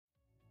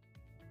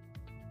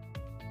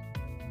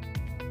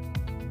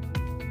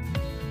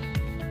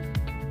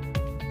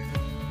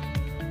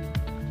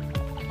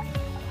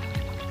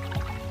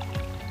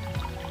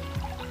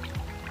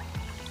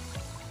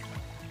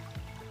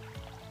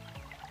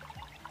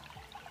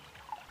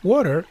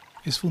Water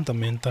is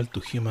fundamental to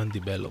human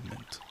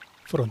development,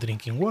 from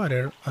drinking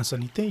water and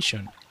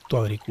sanitation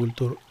to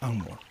agriculture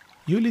and more.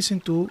 You listen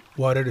to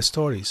Water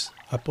Stories,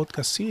 a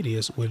podcast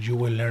series where you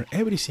will learn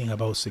everything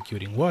about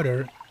securing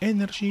water,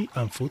 energy,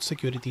 and food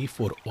security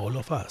for all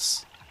of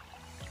us.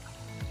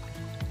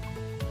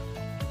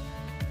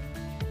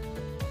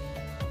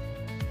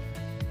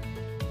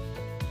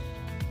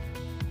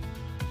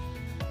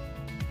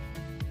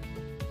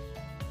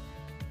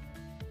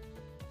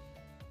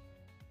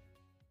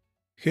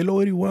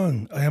 Hello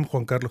everyone, I am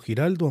Juan Carlos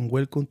Giraldo and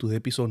welcome to the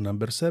episode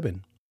number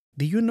 7.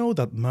 Did you know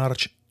that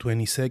March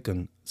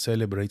 22nd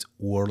celebrates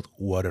World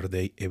Water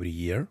Day every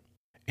year?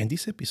 In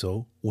this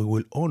episode, we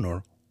will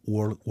honor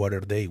World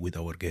Water Day with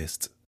our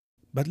guests.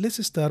 But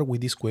let's start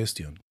with this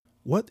question.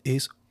 What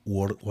is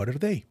World Water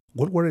Day?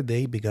 World Water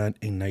Day began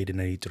in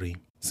 1993.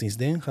 Since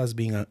then has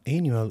been an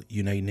annual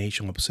United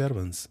Nations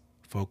observance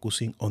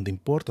focusing on the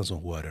importance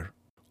of water.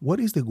 What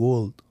is the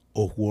goal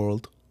of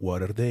World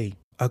Water Day?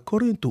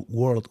 According to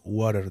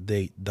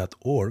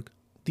worldwaterday.org,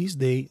 this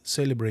day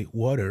celebrates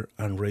water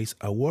and raise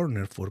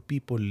awareness for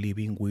people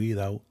living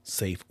without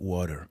safe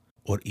water,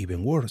 or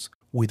even worse,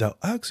 without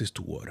access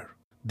to water.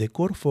 The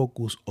core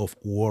focus of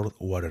World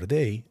Water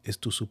Day is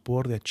to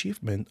support the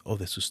achievement of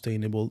the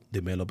Sustainable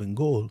Development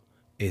Goal,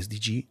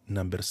 SDG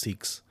number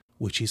 6,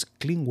 which is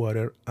clean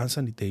water and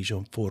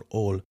sanitation for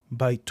all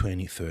by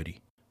 2030.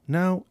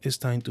 Now it's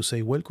time to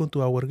say welcome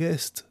to our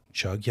guests,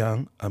 Chuck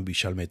Young and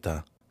Vishal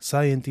Mehta,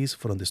 scientists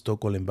from the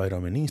Stockholm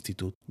Environment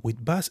Institute with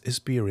vast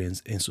experience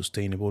in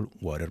sustainable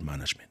water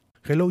management.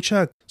 Hello,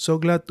 Chuck. So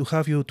glad to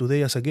have you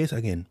today as a guest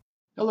again.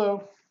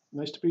 Hello.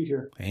 Nice to be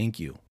here.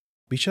 Thank you.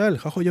 Vishal,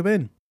 how have you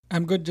been?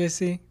 I'm good,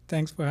 JC.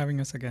 Thanks for having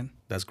us again.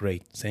 That's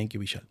great. Thank you,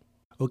 Vishal.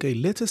 Okay,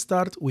 let's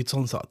start with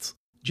some thoughts.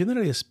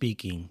 Generally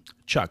speaking,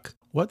 Chuck,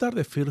 what are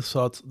the first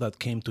thoughts that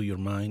came to your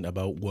mind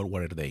about World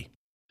Water Day?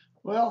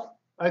 Well,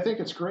 I think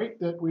it's great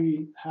that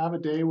we have a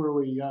day where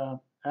we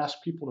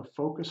ask people to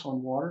focus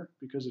on water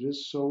because it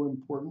is so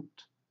important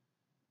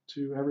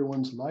to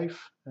everyone's life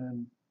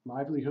and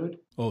livelihood.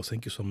 Oh,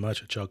 thank you so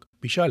much, Chuck.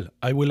 Vishal,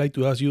 I would like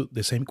to ask you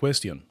the same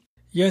question.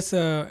 Yes,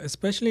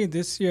 especially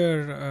this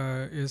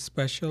year is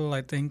special,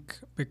 I think,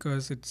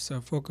 because it's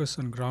a focus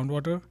on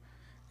groundwater.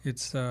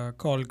 It's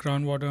called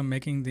Groundwater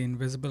Making the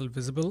Invisible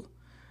Visible.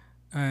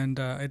 And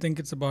I think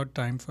it's about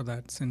time for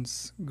that,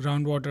 since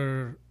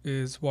groundwater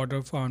is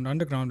water found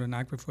underground in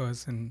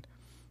aquifers, and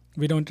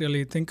we don't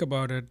really think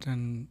about it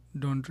and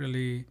don't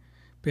really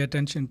pay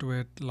attention to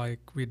it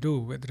like we do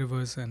with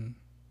rivers and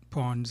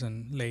ponds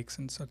and lakes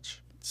and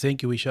such.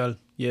 Thank you, Vishal.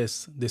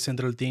 Yes, the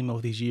central theme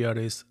of this year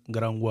is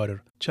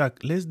groundwater.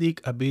 Chuck, let's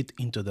dig a bit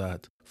into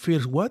that.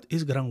 First, what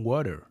is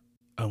groundwater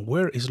and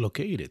where is it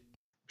located?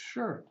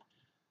 Sure.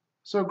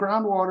 So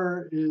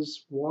groundwater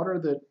is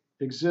water that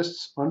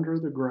exists under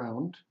the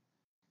ground.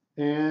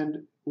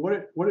 And what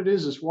it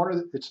is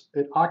water that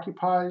it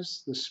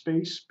occupies the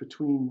space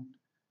between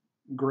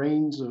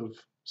grains of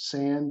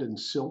sand and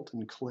silt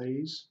and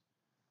clays.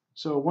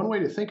 So one way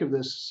to think of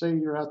this, say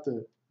you're at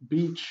the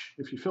beach,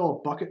 if you fill a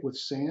bucket with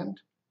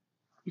sand,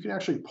 you can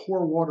actually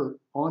pour water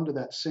onto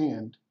that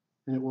sand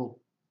and it will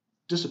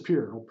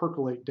disappear. It will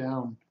percolate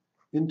down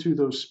into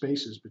those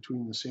spaces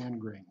between the sand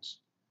grains.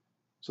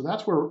 So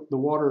that's where the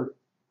water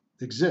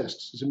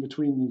exists, is in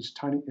between these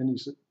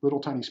little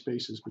tiny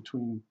spaces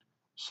between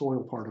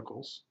soil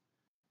particles.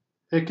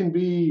 It can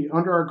be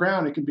under our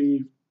ground, it can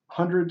be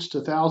hundreds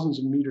to thousands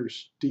of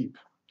meters deep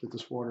that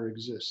this water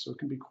exists. So it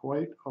can be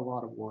quite a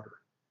lot of water.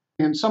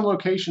 In some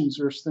locations,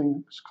 there's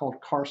things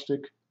called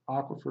karstic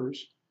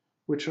aquifers,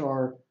 which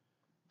are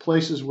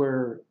places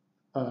where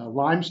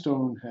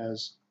limestone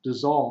has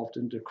dissolved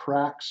into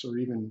cracks or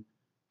even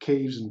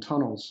caves and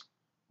tunnels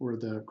where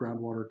the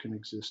groundwater can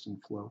exist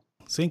and flow.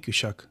 Thank you,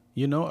 Chuck.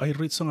 You know, I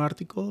read some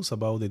articles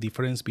about the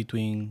difference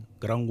between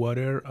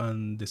groundwater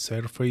and the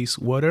surface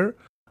water.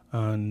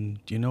 And,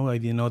 you know, I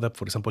didn't know that,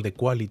 for example, the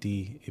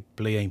quality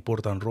play an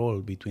important role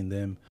between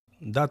them.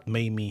 That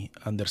made me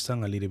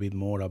understand a little bit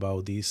more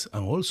about this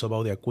and also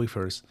about the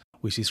aquifers,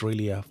 which is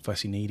really a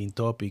fascinating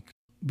topic.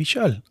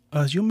 Vishal,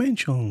 as you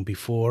mentioned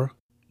before,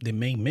 the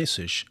main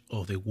message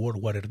of the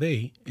World Water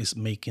Day is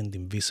making the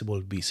invisible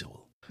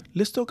visible.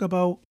 Let's talk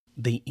about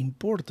the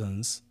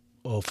importance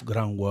of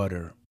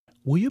groundwater.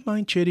 Would you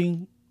mind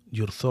sharing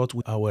your thoughts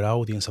with our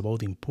audience about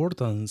the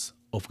importance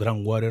of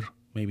groundwater,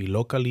 maybe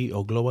locally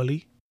or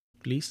globally,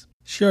 please?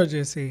 Sure,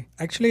 JC.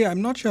 Actually,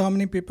 I'm not sure how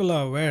many people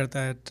are aware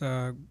that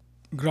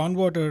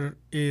groundwater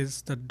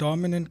is the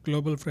dominant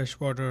global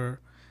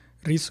freshwater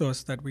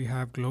resource that we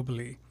have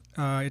globally.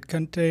 It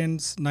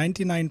contains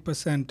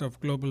 99% of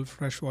global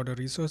freshwater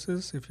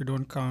resources, if you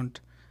don't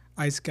count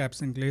ice caps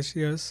and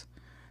glaciers.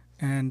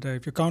 And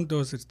if you count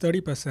those, it's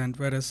 30%,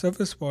 whereas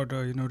surface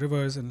water,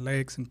 rivers and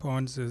lakes and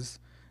ponds is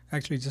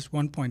actually just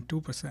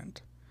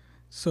 1.2%.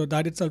 So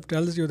that itself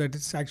tells you that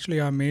it's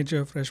actually our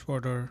major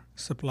freshwater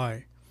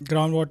supply.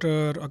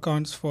 Groundwater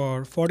accounts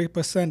for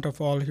 40%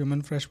 of all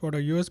human freshwater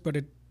use, but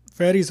it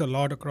varies a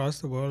lot across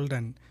the world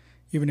and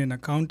even in a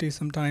county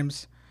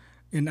sometimes.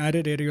 In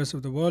arid areas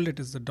of the world, it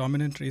is the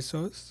dominant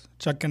resource.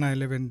 Chuck and I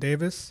live in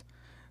Davis,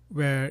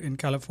 where in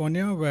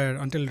California, where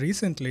until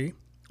recently,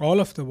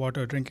 all of the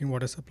drinking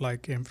water supply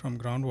came from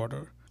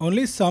groundwater.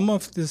 Only some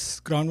of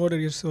this groundwater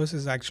resource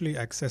is actually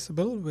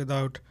accessible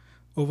without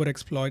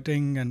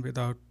overexploiting and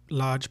without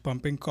large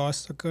pumping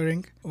costs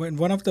occurring.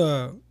 One of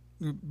the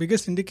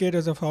biggest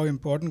indicators of how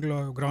important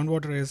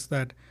groundwater is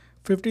that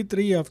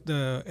 53 of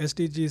the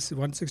SDGs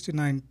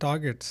 169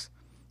 targets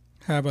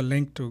have a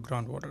link to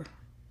groundwater.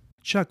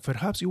 Chuck,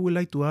 perhaps you would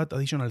like to add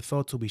additional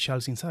thoughts to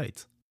Vishal's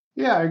insights.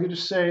 Yeah, I could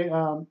just say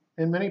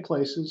in many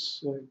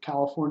places,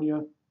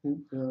 California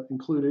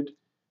included,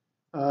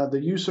 the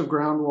use of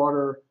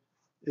groundwater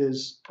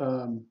is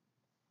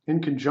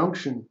in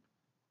conjunction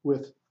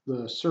with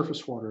the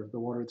surface water, the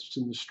water that's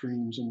in the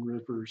streams and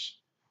rivers.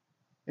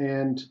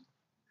 And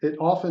it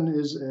often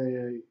is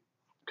a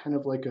kind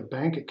of like a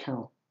bank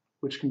account,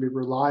 which can be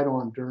relied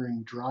on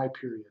during dry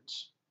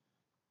periods.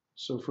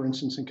 So for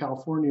instance, in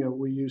California,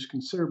 we use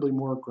considerably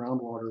more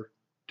groundwater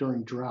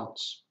during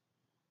droughts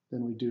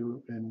than we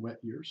do in wet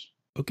years.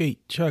 Okay,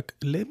 Chuck,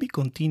 let me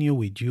continue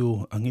with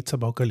you, and it's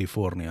about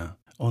California.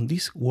 On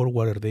this World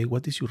Water Day,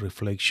 what is your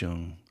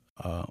reflection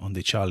on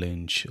the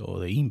challenge or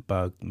the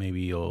impact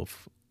maybe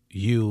of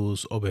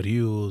use,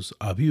 overuse,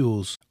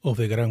 abuse of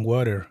the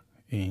groundwater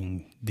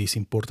in this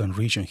important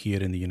region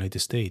here in the United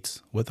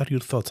States? What are your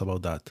thoughts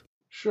about that?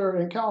 Sure.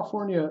 In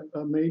California,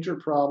 a major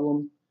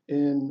problem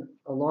in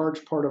a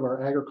large part of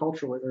our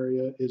agricultural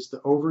area is the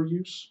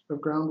overuse of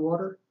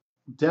groundwater.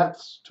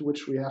 Depths to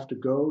which we have to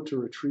go to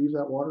retrieve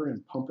that water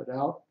and pump it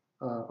out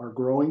are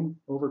growing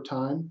over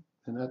time,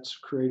 and that's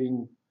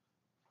creating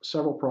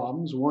several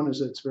problems. One is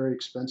that it's very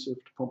expensive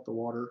to pump the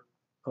water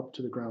up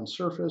to the ground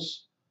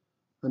surface.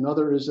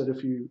 Another is that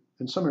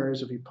in some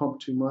areas, if you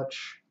pump too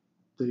much,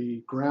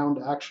 the ground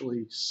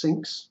actually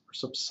sinks or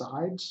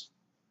subsides,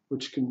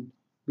 which can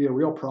be a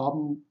real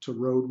problem to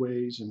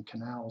roadways and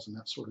canals and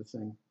that sort of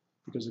thing,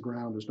 because the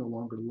ground is no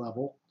longer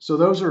level. So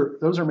those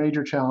are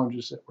major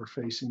challenges that we're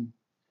facing.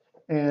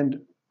 And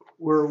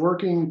we're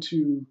working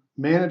to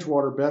manage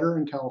water better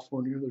in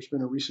California. There's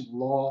been a recent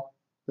law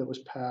that was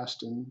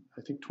passed in,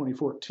 I think,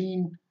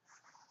 2014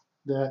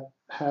 that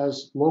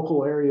has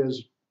local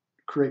areas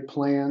create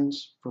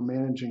plans for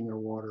managing their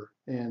water.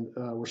 And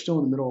we're still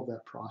in the middle of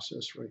that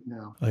process right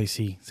now. I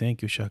see.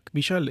 Thank you, Chuck.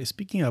 Vishal,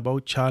 speaking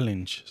about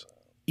challenges,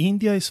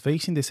 India is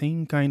facing the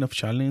same kind of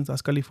challenge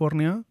as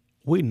California.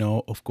 We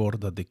know, of course,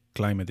 that the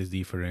climate is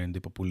different, the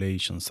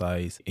population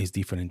size is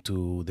different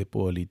too, the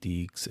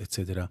politics,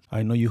 etc.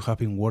 I know you have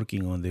been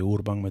working on the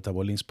urban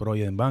metabolism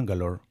project in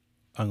Bangalore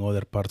and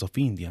other parts of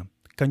India.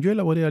 Can you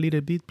elaborate a little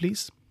bit,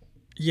 please?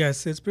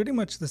 Yes, it's pretty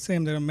much the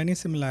same. There are many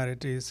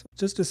similarities.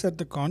 Just to set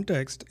the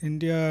context,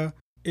 India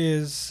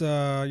is,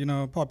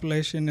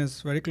 population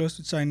is very close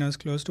to China's,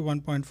 close to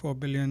 1.4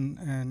 billion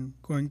and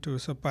going to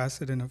surpass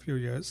it in a few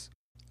years,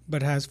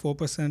 but has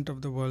 4%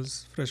 of the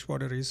world's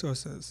freshwater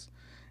resources.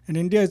 And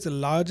India is the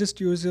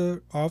largest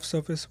user of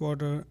surface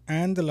water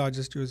and the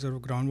largest user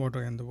of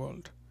groundwater in the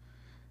world.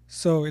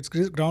 So its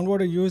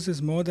groundwater use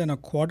is more than a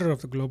quarter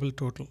of the global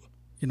total.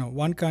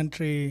 One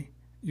country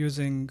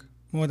using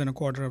more than a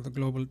quarter of the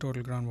global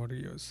total groundwater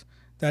use.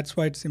 That's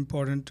why it's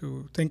important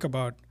to think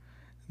about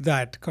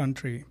that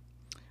country.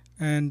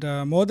 And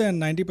more than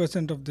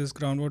 90% of this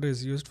groundwater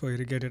is used for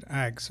irrigated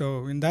ag.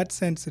 So in that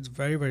sense, it's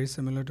very, very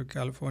similar to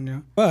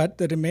California. But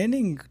the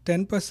remaining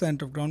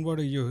 10% of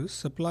groundwater use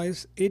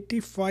supplies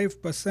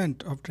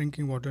 85% of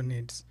drinking water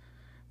needs,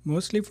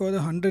 mostly for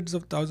the hundreds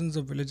of thousands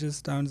of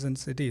villages, towns, and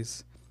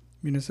cities,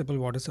 municipal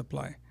water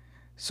supply.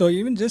 So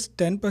even just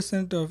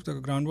 10% of the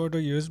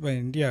groundwater used by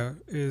India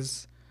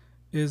is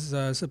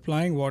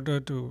supplying water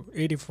to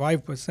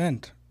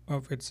 85%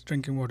 of its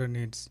drinking water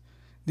needs.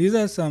 These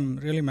are some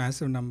really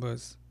massive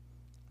numbers.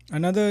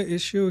 Another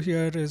issue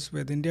here is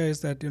with India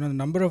is that the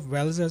number of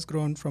wells has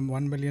grown from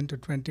 1 million to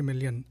 20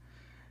 million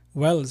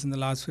wells in the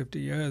last 50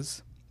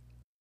 years.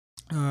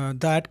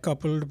 That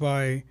coupled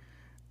by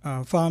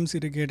farms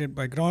irrigated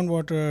by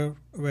groundwater,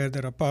 where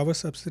there are power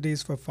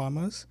subsidies for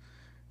farmers.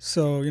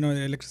 So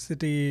the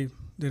electricity,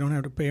 they don't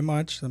have to pay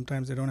much.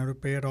 Sometimes they don't have to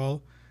pay at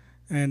all,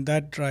 and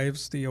that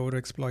drives the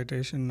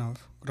overexploitation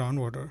of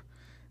groundwater.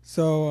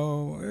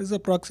 So it's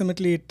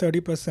approximately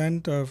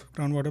 30% of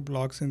groundwater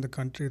blocks in the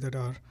country that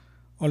are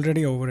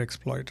already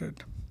overexploited.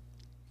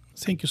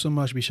 Thank you so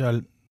much,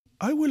 Vishal.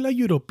 I would like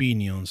your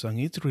opinions,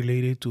 and it's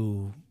related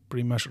to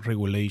pretty much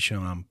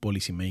regulation and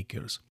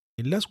policymakers.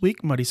 Last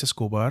week, Marisa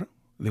Escobar,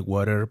 the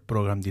Water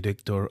Program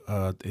Director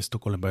at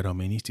Stockholm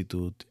Environment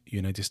Institute,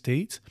 United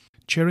States,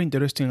 shared an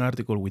interesting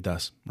article with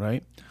us,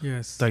 right?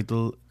 Yes.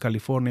 Titled,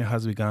 California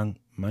has begun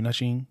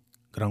managing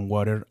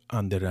groundwater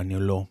under a new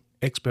law.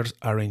 Experts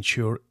aren't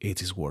sure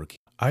it is working.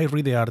 I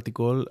read the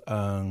article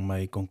and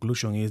my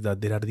conclusion is that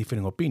there are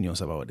different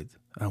opinions about it.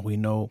 And we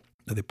know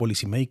that the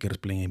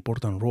policymakers play an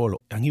important role,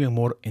 and even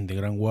more in the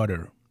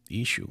groundwater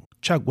issue.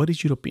 Chuck, what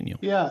is your opinion?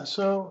 Yeah,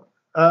 so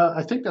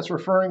I think that's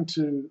referring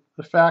to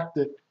the fact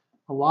that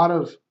a lot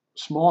of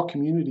small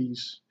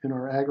communities in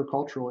our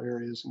agricultural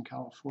areas in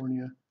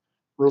California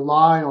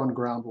rely on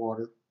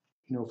groundwater,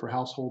 for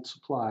household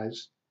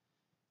supplies.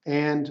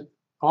 And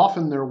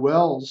often their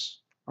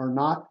wells are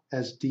not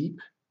as deep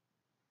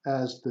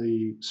as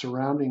the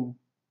surrounding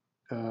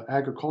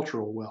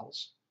agricultural wells.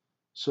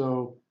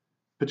 So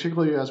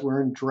particularly as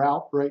we're in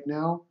drought right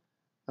now,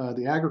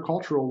 the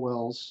agricultural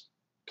wells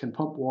can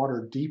pump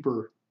water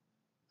deeper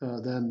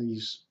than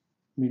these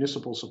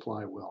municipal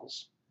supply wells.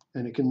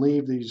 And it can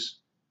leave these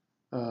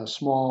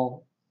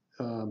small,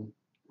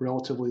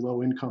 relatively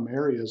low income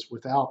areas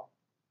without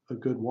a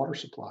good water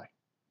supply.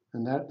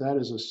 And that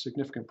is a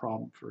significant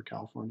problem for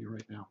California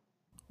right now.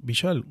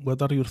 Vishal,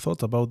 what are your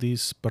thoughts about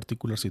this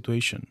particular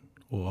situation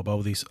or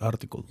about this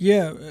article?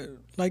 Yeah,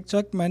 like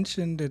Chuck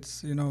mentioned,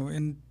 it's,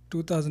 in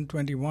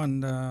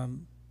 2021,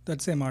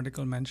 that same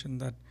article mentioned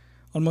that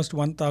almost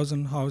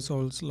 1,000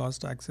 households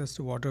lost access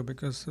to water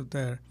because of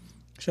their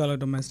shallow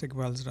domestic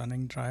wells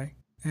running dry.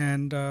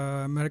 And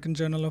American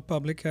Journal of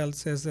Public Health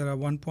says there are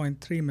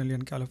 1.3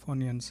 million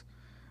Californians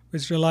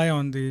which rely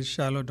on these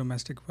shallow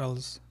domestic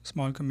wells,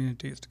 small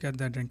communities, to get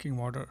their drinking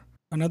water.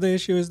 Another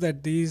issue is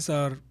that these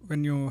are,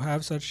 when you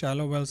have such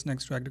shallow wells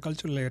next to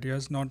agricultural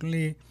areas, not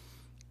only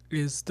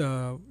is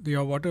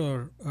your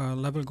water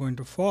level going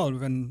to fall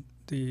when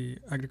the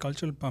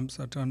agricultural pumps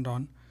are turned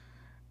on,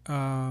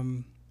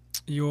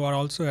 you are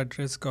also at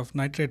risk of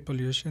nitrate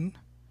pollution.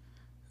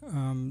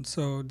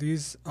 So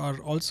these are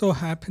also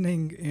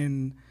happening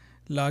in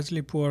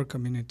largely poor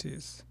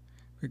communities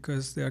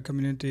because they are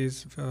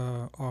communities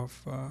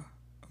of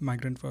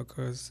migrant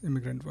workers,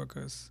 immigrant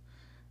workers.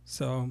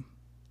 So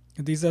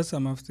these are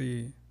some of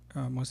the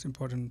most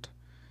important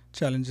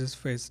challenges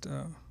faced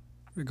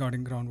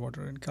regarding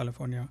groundwater in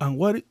California. And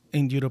what,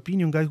 in your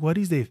opinion, guys, what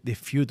is the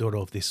future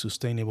of the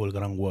sustainable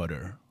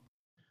groundwater?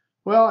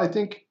 Well, I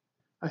think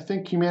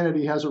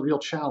humanity has a real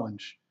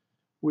challenge.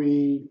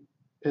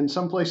 In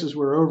some places,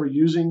 we're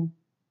overusing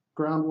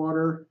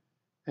groundwater,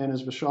 and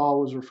as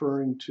Vishal was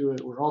referring to it,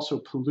 we're also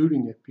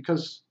polluting it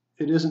because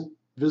it isn't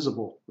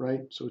visible,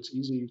 right? So it's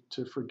easy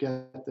to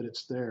forget that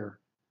it's there.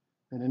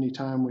 And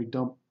anytime we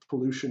dump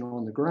pollution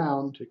on the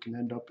ground, it can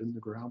end up in the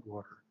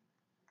groundwater.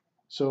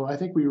 So I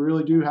think we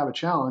really do have a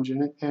challenge,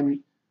 and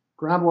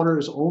groundwater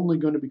is only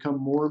going to become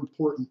more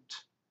important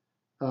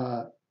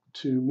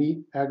to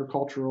meet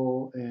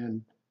agricultural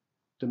and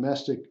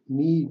domestic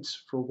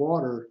needs for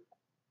water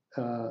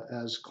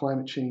as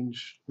climate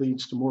change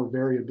leads to more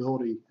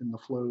variability in the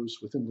flows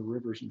within the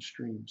rivers and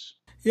streams.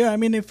 Yeah, I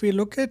mean, if we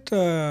look at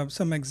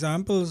some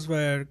examples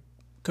where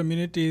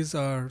communities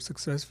are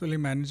successfully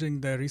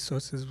managing their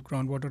resources,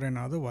 groundwater and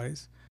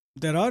otherwise,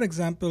 there are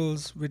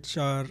examples which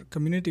are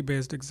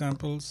community-based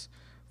examples.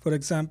 For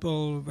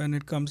example, when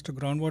it comes to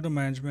groundwater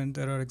management,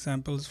 there are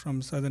examples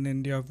from southern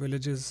India of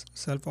villages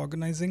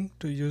self-organizing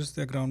to use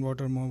their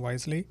groundwater more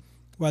wisely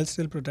while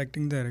still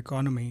protecting their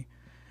economy.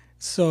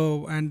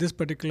 So, and this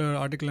particular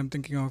article I'm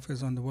thinking of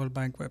is on the World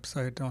Bank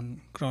website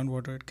on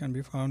groundwater. It can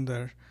be found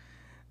there.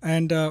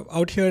 And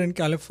out here in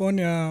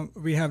California,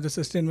 we have the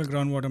Sustainable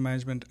Groundwater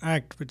Management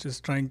Act, which is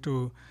trying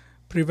to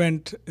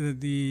prevent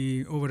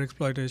the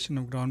overexploitation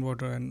of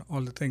groundwater and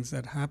all the things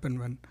that happen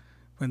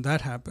when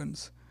that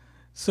happens.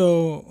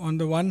 So on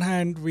the one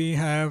hand, we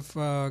have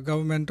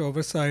government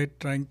oversight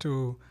trying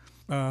to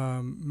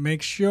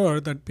make sure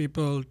that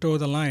people toe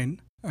the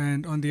line.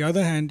 And on the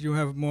other hand, you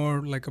have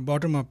more like a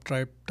bottom-up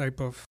type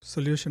of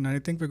solution. And I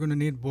think we're going to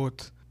need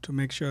both to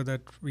make sure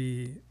that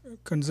we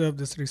conserve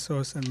this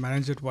resource and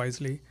manage it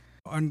wisely.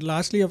 And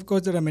lastly, of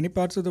course, there are many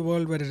parts of the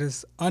world where it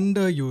is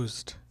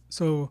underused.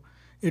 So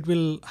it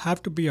will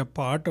have to be a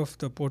part of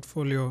the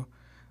portfolio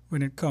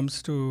when it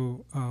comes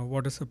to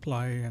water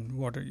supply and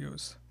water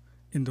use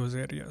in those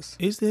areas.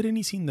 Is there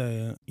anything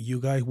that you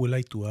guys would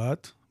like to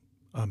add?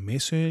 A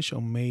message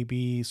or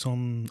maybe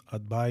some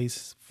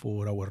advice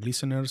for our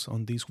listeners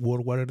on this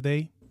World Water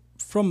Day?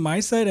 From my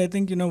side, I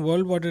think,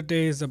 World Water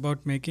Day is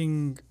about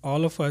making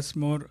all of us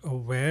more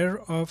aware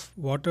of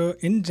water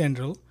in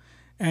general.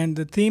 And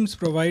the themes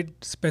provide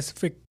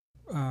specific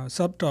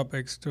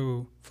subtopics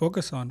to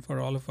focus on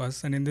for all of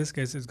us. And in this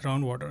case, it's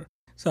groundwater.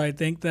 So I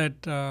think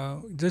that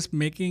just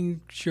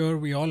making sure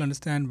we all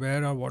understand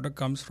where our water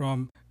comes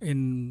from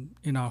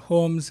in our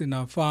homes, in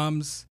our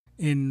farms,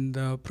 in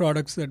the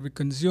products that we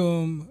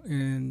consume,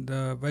 in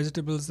the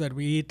vegetables that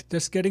we eat,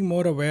 just getting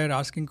more aware,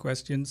 asking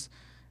questions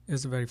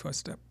is the very first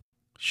step.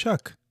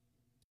 Chuck.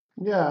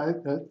 Yeah,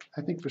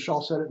 I think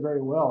Vishal said it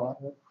very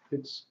well.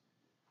 It's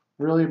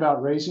really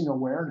about raising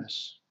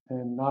awareness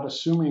and not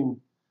assuming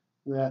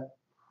that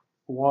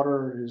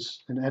water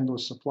is an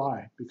endless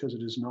supply, because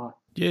it is not.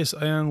 Yes,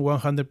 I am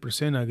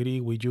 100%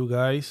 agree with you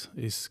guys.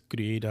 Is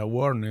create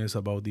awareness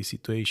about the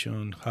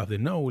situation, have the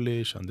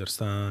knowledge,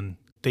 understand,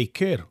 take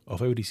care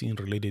of everything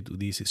related to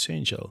this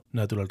essential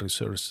natural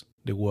resource,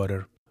 the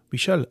water.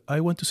 Vishal, I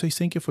want to say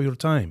thank you for your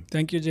time.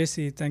 Thank you,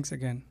 JC. Thanks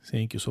again.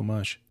 Thank you so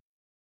much.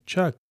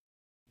 Chuck,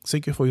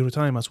 thank you for your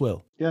time as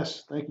well.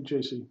 Yes, thank you,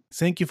 JC.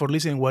 Thank you for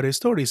listening to Water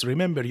Stories.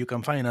 Remember, you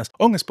can find us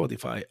on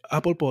Spotify,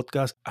 Apple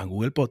Podcasts, and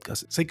Google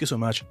Podcasts. Thank you so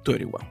much to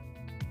everyone.